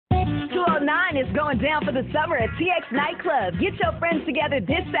209 is going down for the summer at TX Nightclub. Get your friends together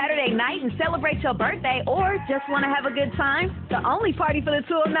this Saturday night and celebrate your birthday or just want to have a good time? The only party for the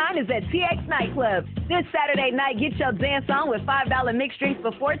 209 is at TX Nightclub. This Saturday night, get your dance on with $5 mixed drinks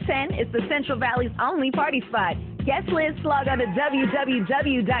before 10. It's the Central Valley's only party spot. Guest list, log on to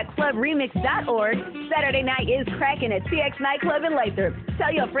www.clubremix.org. Saturday night is cracking at TX Nightclub in Lathrop. Tell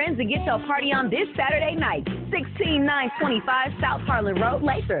your friends to get your party on this Saturday night. 16925 South Harlan Road,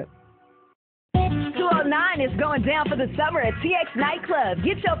 Lathrop. 209 is going down for the summer at TX Nightclub.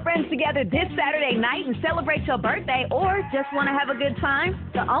 Get your friends together this Saturday night and celebrate your birthday or just want to have a good time?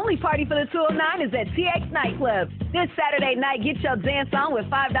 The only party for the 209 is at TX Nightclub. This Saturday night, get your dance on with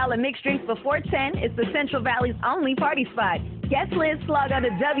 $5 mixed drinks before 10. It's the Central Valley's only party spot. Guest list, log on to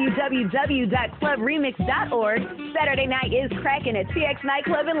www.clubremix.org. Saturday night is cracking at TX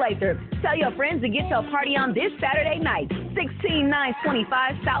Nightclub in Lathrop. Tell your friends to get your party on this Saturday night.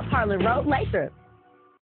 16925 South Harlan Road, Lathrop.